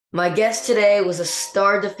My guest today was a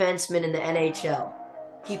star defenseman in the NHL.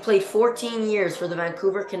 He played 14 years for the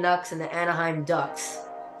Vancouver Canucks and the Anaheim Ducks.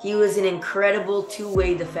 He was an incredible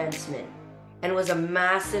two-way defenseman and was a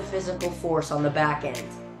massive physical force on the back end.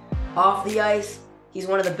 Off the ice, he's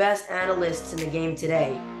one of the best analysts in the game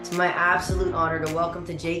today. It's my absolute honor to welcome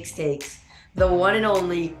to Jake's Takes the one and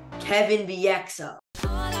only Kevin Bieksa.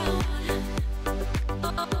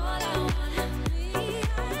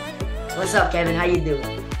 What's up, Kevin? How you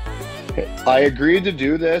doing? I agreed to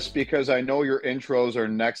do this because I know your intros are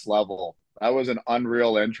next level. That was an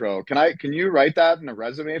unreal intro. Can you write that in a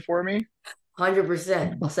resume for me?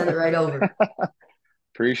 100%. I'll send it right over.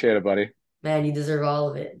 Appreciate it, buddy. Man, you deserve all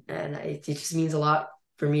of it. And it just means a lot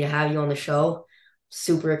for me to have you on the show.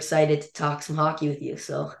 Super excited to talk some hockey with you.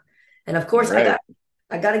 So, and of All course, right.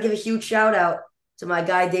 I got to give a huge shout out to my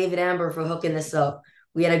guy David Amber for hooking this up.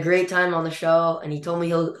 We had a great time on the show, and he told me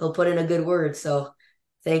he'll put in a good word. So,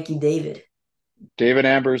 thank you, David. David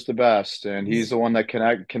Amber's the best, and he's He's the one that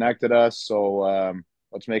connected us. So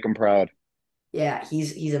let's make him proud. yeah,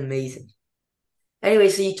 he's amazing. Anyway,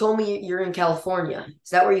 so you told me you're in California. Is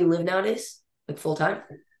that where you live nowadays? Like full time?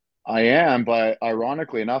 I am, but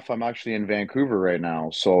ironically enough, I'm actually in Vancouver right now.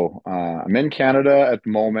 So I'm in Canada at the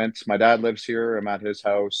moment. My dad lives here. I'm at his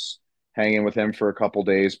house, hanging with him for a couple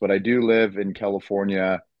days. But I do live in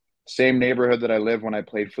California, same neighborhood that I lived when I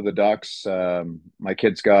played for the Ducks. My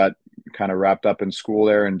kids got kind of wrapped up in school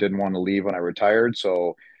there and didn't want to leave when I retired.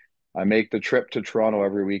 So I make the trip to Toronto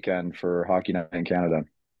every weekend for Hockey Night in Canada.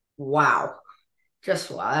 Wow.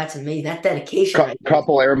 Just wow, that's amazing. That dedication right there.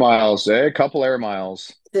 Couple air miles, eh? Couple air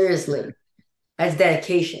miles. Seriously. That's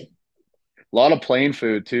dedication. A lot of plane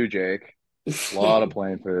food too, Jake. A lot of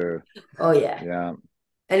plane food. Oh yeah. Yeah.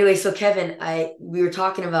 Anyway, so Kevin, I we were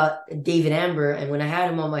talking about David Amber, and when I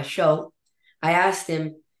had him on my show, I asked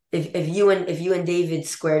him if you and David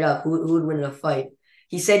squared up, who would win in a fight.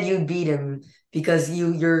 He said you'd beat him because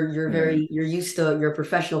you're Mm. you're used to you're a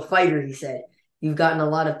professional fighter, he said. You've gotten a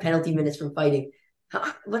lot of penalty minutes from fighting.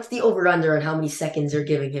 What's the over under on how many seconds they're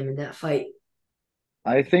giving him in that fight?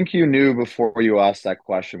 I think you knew before you asked that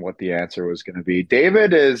question what the answer was going to be.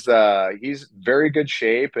 David is he's very good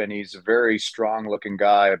shape and he's a very strong looking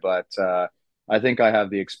guy, but I think I have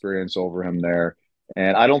the experience over him there.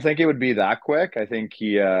 And I don't think it would be that quick. I think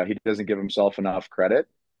he doesn't give himself enough credit.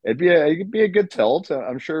 It'd be a good tilt.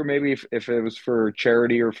 I'm sure maybe if it was for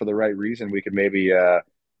charity or for the right reason, we could maybe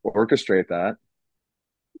orchestrate that.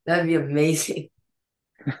 That'd be amazing.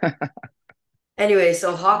 Anyway,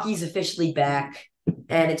 so hockey's officially back,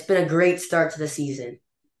 and it's been a great start to the season.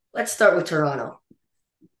 Let's start with Toronto.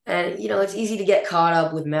 And, it's easy to get caught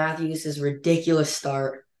up with Matthews' ridiculous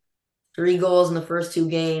start. Three goals in the first two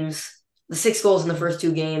games, the six goals in the first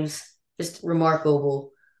two games, just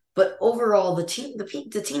remarkable. But overall, the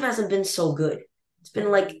team hasn't been so good. It's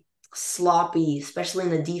been like sloppy, especially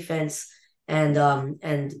in the defense and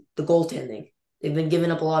the goaltending. They've been giving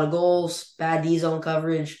up a lot of goals, bad D zone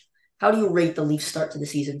coverage. How do you rate the Leafs' start to the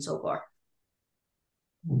season so far?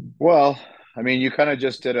 Well, I mean, you kind of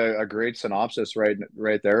just did a great synopsis right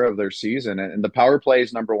there of their season. And the power play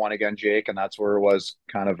is number one again, Jake, and that's where it was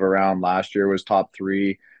kind of around last year was top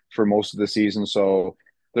three for most of the season. So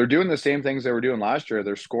they're doing the same things they were doing last year.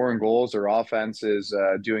 They're scoring goals. Their offense is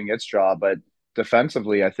doing its job, but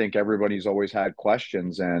defensively, I think everybody's always had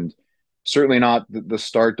questions, and certainly not the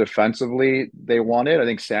start defensively they wanted. I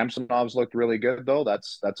think Samsonov's looked really good though.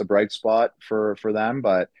 That's a bright spot for them,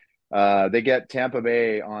 but. They get Tampa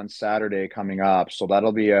Bay on Saturday coming up, so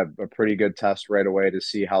that'll be a pretty good test right away to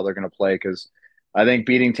see how they're going to play. Because I think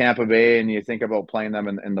beating Tampa Bay, and you think about playing them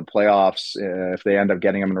in the playoffs, if they end up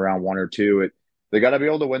getting them in round one or two, they got to be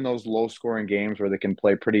able to win those low scoring games where they can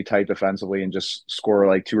play pretty tight defensively and just score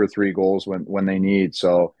like two or three goals when they need.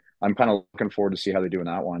 So I'm kind of looking forward to see how they do in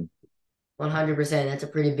that one. 100%. That's a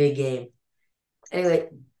pretty big game. Anyway,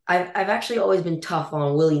 I've actually always been tough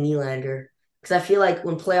on Willie Nylander because I feel like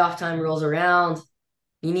when playoff time rolls around,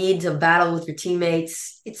 you need to battle with your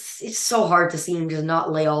teammates. It's so hard to see him just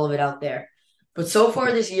not lay all of it out there. But so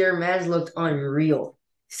far this year, man's looked unreal.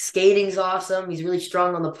 Skating's awesome. He's really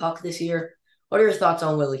strong on the puck this year. What are your thoughts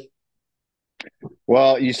on Willie?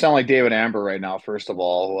 Well, you sound like David Amber right now, first of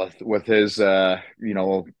all, with his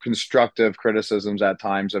constructive criticisms at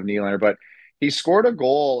times of Nylander. But he scored a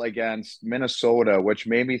goal against Minnesota, which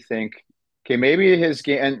made me think, okay, maybe his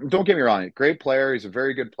game, and don't get me wrong, great player. He's a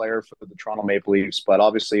very good player for the Toronto Maple Leafs, but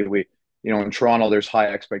obviously in Toronto, there's high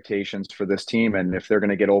expectations for this team. And if they're going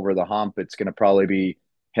to get over the hump, it's going to probably be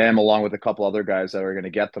him along with a couple other guys that are going to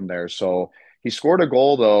get them there. So He scored a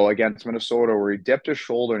goal though against Minnesota where he dipped his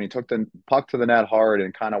shoulder and he took the puck to the net hard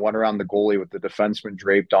and kind of went around the goalie with the defenseman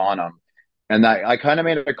draped on him. And I kind of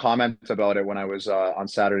made a comment about it when I was on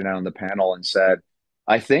Saturday night on the panel and said,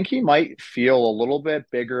 I think he might feel a little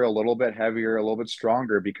bit bigger, a little bit heavier, a little bit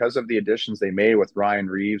stronger because of the additions they made with Ryan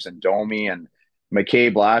Reeves and Domi and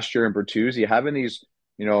McCabe last year and Bertuzzi. Having these,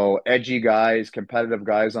 edgy guys, competitive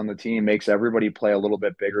guys on the team makes everybody play a little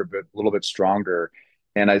bit bigger, but a little bit stronger.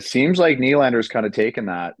 And it seems like Nylander's kind of taken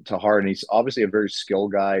that to heart. And he's obviously a very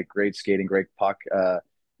skilled guy, great skating, great puck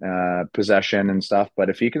possession and stuff. But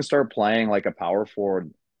if he can start playing like a power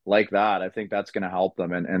forward like that, I think that's going to help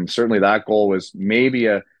them. And certainly that goal was maybe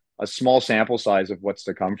a small sample size of what's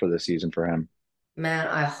to come for this season for him. Man,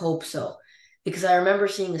 I hope so. Because I remember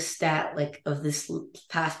seeing a stat like of this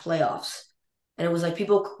past playoffs. And it was like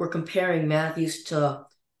people were comparing Matthews to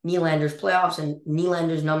Nylander's playoffs, and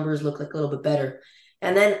Nylander's numbers looked like a little bit better.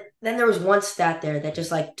 And then there was one stat there that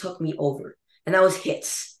just like took me over, and that was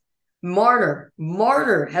hits. Marner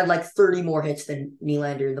had like 30 more hits than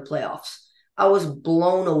Nylander in the playoffs. I was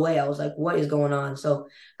blown away. I was like, what is going on? So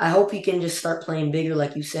I hope he can just start playing bigger,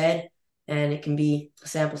 like you said, and it can be a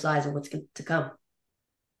sample size of what's to come.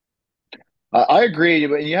 I agree,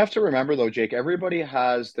 but you have to remember though, Jake, everybody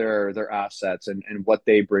has their assets and what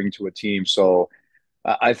they bring to a team. So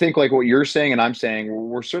I think like what you're saying and I'm saying,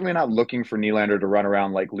 we're certainly not looking for Nylander to run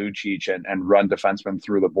around like Lucic and run defensemen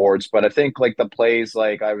through the boards. But I think like the plays,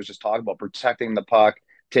 like I was just talking about, protecting the puck,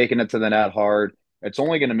 taking it to the net hard, it's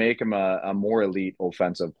only going to make him a more elite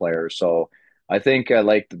offensive player. So I think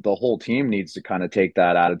like the whole team needs to kind of take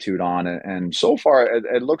that attitude on. And so far,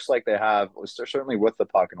 it looks like they have, certainly with the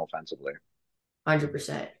puck and offensively.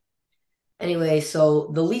 100%. Anyway, so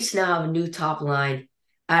the Leafs now have a new top line,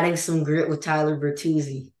 adding some grit with Tyler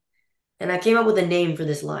Bertuzzi. And I came up with a name for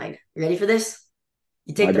this line. You ready for this?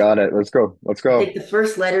 You I take the got it. Let's go. Let's you go. take the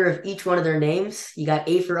first letter of each one of their names. You got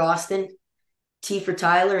A for Austin, T for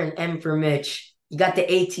Tyler, and M for Mitch. You got the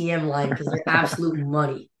ATM line because they're absolute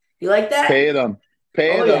money. You like that? Pay them.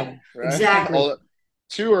 Pay Oh yeah, them. Right. exactly. All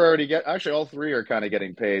two are already actually all three are kind of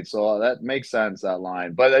getting paid. So that makes sense, that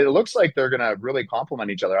line. But it looks like they're gonna really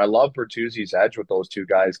complement each other. I love Bertuzzi's edge with those two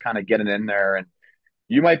guys kind of getting in there. And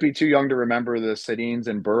you might be too young to remember the Sedins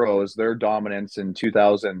and Burrows, their dominance in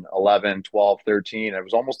 2011, 12, 13. It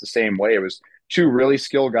was almost the same way. It was two really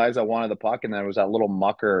skilled guys that wanted the puck, and then it was that little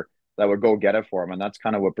mucker that would go get it for him. And that's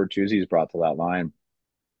kind of what Bertuzzi's brought to that line.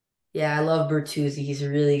 Yeah, I love Bertuzzi. He's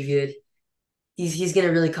really good. He's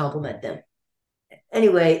gonna really compliment them.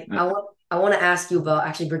 Anyway, I want to ask you about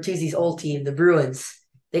actually Bertuzzi's old team, the Bruins.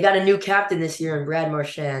 They got a new captain this year in Brad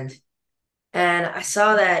Marchand. And I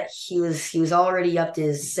saw that he was already up to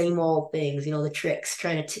his same old things, the tricks,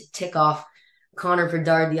 trying to tick off Connor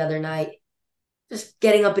Bedard the other night, just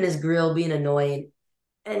getting up in his grill, being annoying.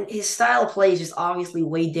 And his style of play is just obviously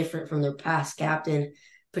way different from their past captain,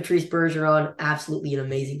 Patrice Bergeron, absolutely an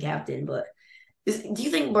amazing captain. But do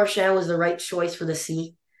you think Marchand was the right choice for the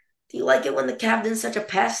C? Do you like it when the captain's such a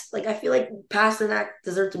pest? Like I feel like Pasternak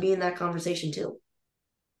deserved to be in that conversation too.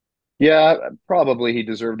 Yeah, probably he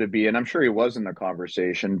deserved to be, and I'm sure he was in the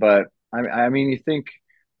conversation. But I mean, you think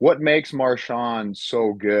what makes Marchand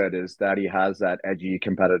so good is that he has that edgy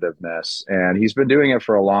competitiveness, and he's been doing it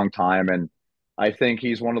for a long time. And I think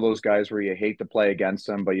he's one of those guys where you hate to play against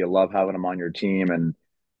him, but you love having him on your team. And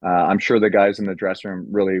I'm sure the guys in the dressing room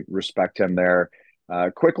really respect him there.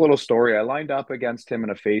 Quick little story. I lined up against him in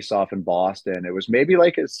a face-off in Boston. It was maybe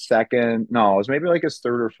like his second, no, it was maybe like his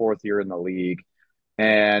third or fourth year in the league,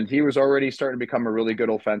 and he was already starting to become a really good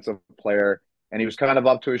offensive player. And he was kind of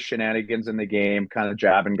up to his shenanigans in the game, kind of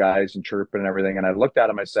jabbing guys and chirping and everything. And I looked at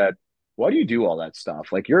him, I said, why do you do all that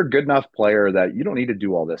stuff? Like, you're a good enough player that you don't need to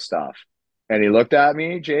do all this stuff. And he looked at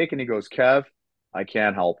me, Jake, and he goes, Kev, I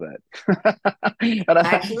can't help it. And I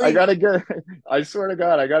Actually, got a good, I swear to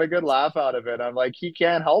God, I got a good laugh out of it. I'm like, he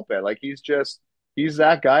can't help it. Like, he's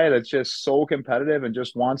that guy that's just so competitive and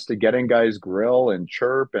just wants to get in guys' grill and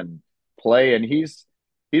chirp and play. And he's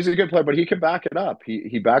a good player, but he can back it up.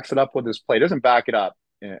 He backs it up with his play. He doesn't back it up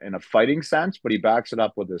in a fighting sense, but he backs it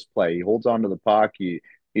up with his play. He holds on to the puck.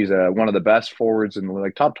 He's one of the best forwards in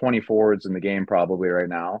like top 20 forwards in the game probably right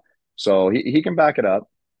now. So he can back it up.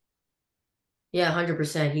 yeah,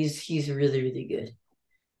 100%. He's really, really good.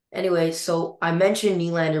 Anyway, so I mentioned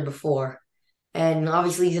Nylander before, and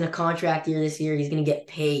obviously he's in a contract year this year. He's going to get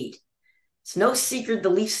paid. It's no secret the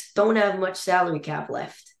Leafs don't have much salary cap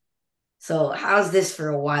left. So how's this for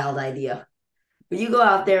a wild idea? But you go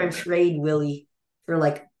out there and trade Willie for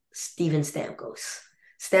like Steven Stamkos.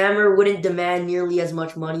 Stammer wouldn't demand nearly as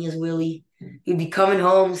much money as Willie. He'd be coming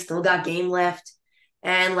home, still got game left.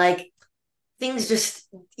 And like things just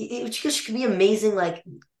it just could be amazing. Like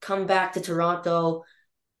come back to Toronto,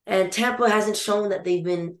 and Tampa hasn't shown that they've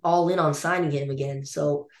been all in on signing him again.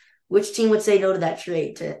 So, which team would say no to that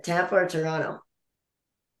trade? To Tampa or Toronto?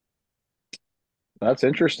 That's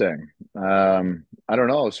interesting. I don't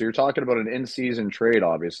know. So you're talking about an in-season trade,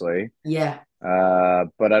 obviously. Yeah,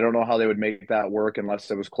 But I don't know how they would make that work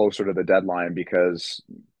unless it was closer to the deadline because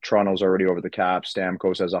Toronto's already over the cap.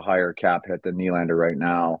 Stamkos has a higher cap hit than Nylander right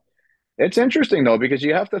now. It's interesting though because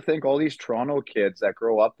you have to think all these Toronto kids that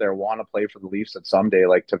grow up there want to play for the Leafs at some day,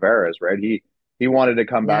 like Tavares, right? He wanted to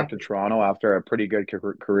come back to exactly. Toronto after a pretty good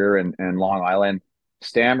career in Long Island.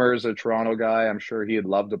 Stammer's a Toronto guy. I'm sure he'd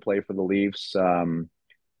love to play for the Leafs.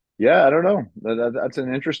 Yeah, I don't know. That's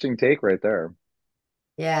an interesting take right there.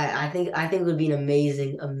 Yeah, I think it would be an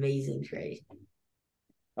amazing, amazing trade.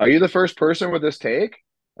 Are you the first person with this take?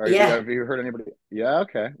 Yeah. Have you heard anybody? Yeah,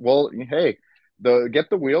 okay. Well, hey, the get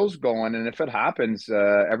the wheels going, and if it happens,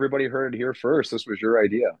 everybody heard it here first. This was your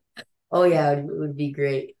idea. Oh yeah, it would be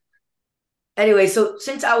great. Anyway, so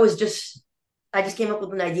since I just came up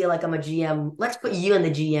with an idea like I'm a GM. Let's put you in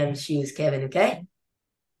the GM's shoes, Kevin, okay?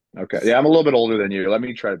 Okay. Yeah, I'm a little bit older than you. Let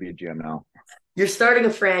me try to be a GM now. You're starting a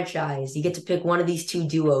franchise. You get to pick one of these two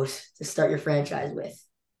duos to start your franchise with.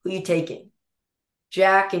 Who you taking?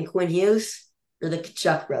 Jack and Quinn Hughes or the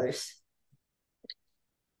Kachuk brothers?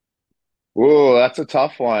 Ooh, that's a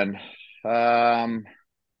tough one. Um,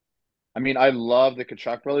 I mean, I love the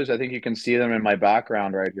Kachuk brothers. I think you can see them in my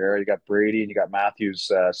background right here. You got Brady and you got Matthews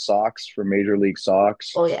socks from Major League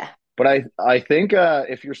Socks. Oh yeah. But I think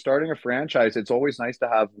if you're starting a franchise, it's always nice to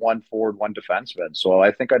have one forward, one defenseman. So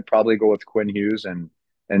I think I'd probably go with Quinn Hughes and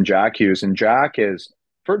Jack Hughes. And Jack is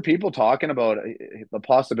I've heard people talking about the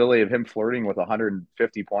possibility of him flirting with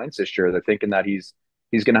 150 points this year. They're thinking that he's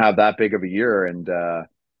going to have that big of a year, and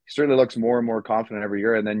he certainly looks more and more confident every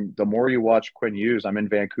year. And then the more you watch Quinn Hughes, I'm in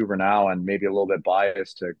Vancouver now, and maybe a little bit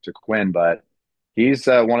biased to Quinn, but he's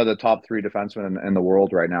one of the top three defensemen in the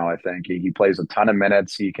world right now. I think he plays a ton of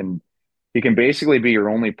minutes. He can basically be your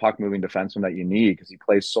only puck moving defenseman that you need because he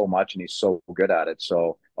plays so much and he's so good at it.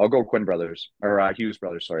 So I'll go Quinn brothers or Hughes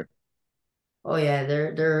brothers. Sorry. Oh yeah,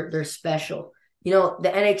 they're special. You know, the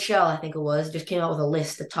NHL, I think it was, just came out with a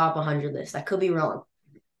list, the top 100 list. I could be wrong,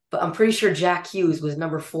 but I'm pretty sure Jack Hughes was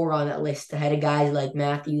number 4 on that list ahead of guys like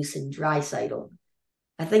Matthews and Draisaitl.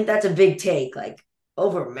 I think that's a big take, like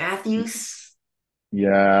over Matthews.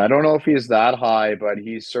 Yeah, I don't know if he's that high, but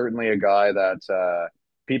he's certainly a guy that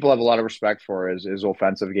people have a lot of respect for his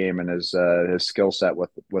offensive game and his skill set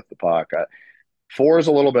with the puck. 4 is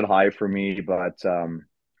a little bit high for me, but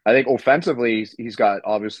I think offensively he's got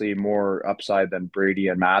obviously more upside than Brady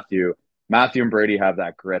and Matthew. Matthew and Brady have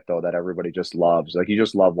that grit though that everybody just loves. Like you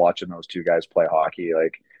just love watching those two guys play hockey.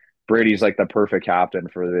 Like Brady's like the perfect captain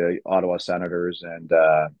for the Ottawa Senators, and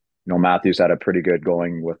Matthews had a pretty good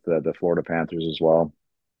going with the Florida Panthers as well.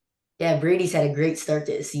 Yeah, Brady's had a great start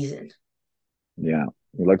to the season. Yeah,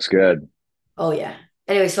 he looks good. Oh yeah.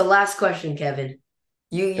 Anyway, so last question, Kevin.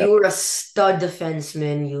 You Yep. were a stud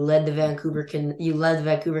defenseman. You led the Vancouver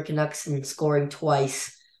Canucks in scoring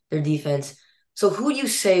twice, their defense. So who do you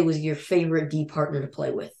say was your favorite D partner to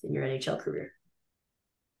play with in your NHL career?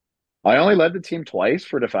 I only led the team twice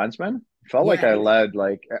for defensemen. Felt Yeah, like I I think led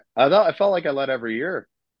like I felt like I led every year.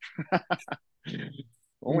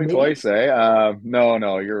 Only maybe. twice, eh?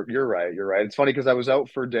 No, you're right. You're right. It's funny because I was out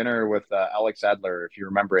for dinner with Alex Edler. If you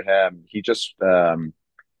remember him, he just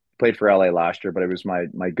played for LA last year, but it was my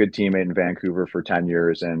good teammate in Vancouver for 10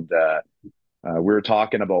 years, and we were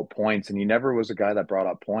talking about points, and he never was a guy that brought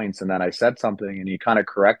up points. And then I said something, and he kind of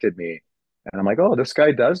corrected me, and I'm like, oh, this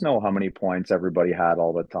guy does know how many points everybody had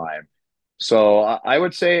all the time. So I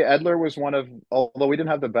would say Edler was although we didn't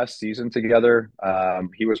have the best season together,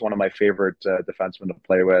 he was one of my favorite defensemen to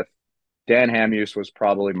play with. Dan Hamhuis was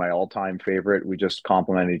probably my all-time favorite. We just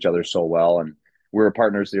complemented each other so well, and we were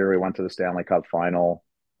partners the year we went to the Stanley Cup final.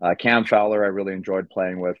 Cam Fowler, I really enjoyed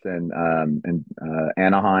playing with in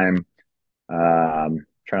Anaheim. Trying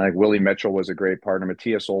to think, Willie Mitchell was a great partner.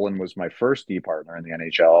 Matthias Olin was my first D partner in the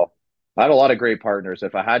NHL. I had a lot of great partners.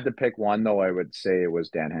 If I had to pick one, though, I would say it was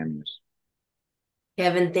Dan Hamhuis.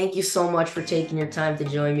 Kevin, thank you so much for taking your time to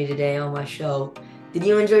join me today on my show. Did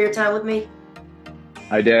you enjoy your time with me?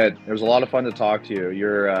 I did. It was a lot of fun to talk to you.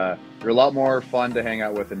 You're a lot more fun to hang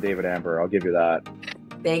out with than David Amber. I'll give you that.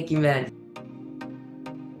 Thank you, man.